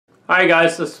Hi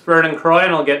guys, this is Vernon Croy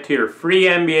and I'll get to your free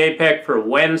NBA pick for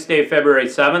Wednesday, February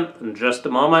 7th in just a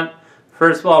moment.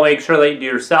 First of all, make sure that you do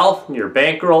yourself and your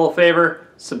bankroll a favor.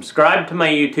 Subscribe to my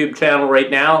YouTube channel right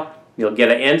now. You'll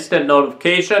get an instant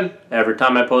notification every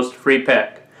time I post a free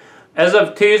pick. As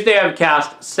of Tuesday, I've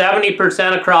cashed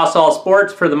 70% across all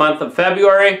sports for the month of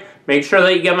February. Make sure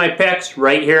that you get my picks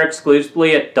right here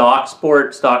exclusively at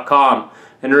DocSports.com.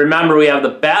 And remember, we have the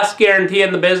best guarantee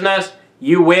in the business.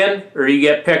 You win or you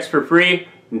get picks for free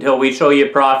until we show you a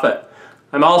profit.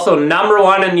 I'm also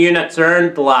 #1 in units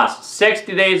earned the last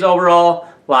 60 days overall,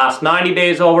 last 90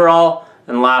 days overall,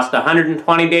 and last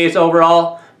 120 days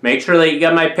overall. Make sure that you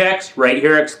get my picks right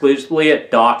here exclusively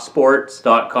at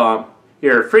DocSports.com.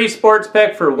 Your free sports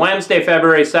pick for Wednesday,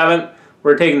 February 7th.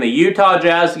 We're taking the Utah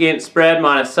Jazz against spread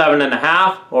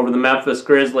 -7.5 over the Memphis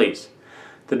Grizzlies.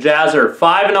 The Jazz are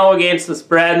 5-0 against the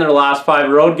spread in their last 5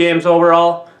 road games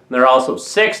overall. They're also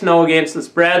 6-0 against the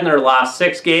spread in their last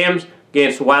 6 games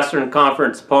against a Western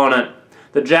Conference opponent.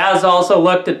 The Jazz also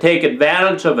look to take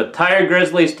advantage of a tired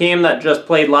Grizzlies team that just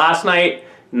played last night,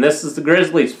 and this is the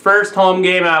Grizzlies' first home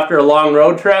game after a long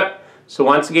road trip. So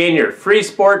once again, your free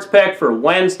sports pick for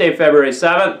Wednesday, February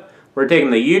 7th. We're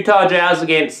taking the Utah Jazz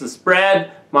against the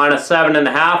spread,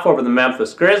 -7.5 over the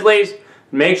Memphis Grizzlies.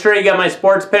 Make sure you get my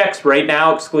sports picks right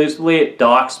now exclusively at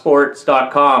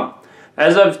DocSports.com.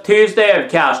 As of Tuesday,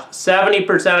 I've cashed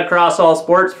 70% across all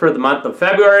sports for the month of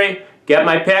February. Get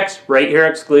my picks right here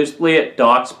exclusively at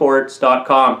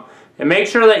DocSports.com. And make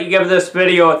sure that you give this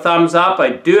video a thumbs up. I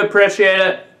do appreciate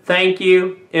it. Thank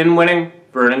you. In winning,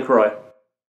 Vernon Croy.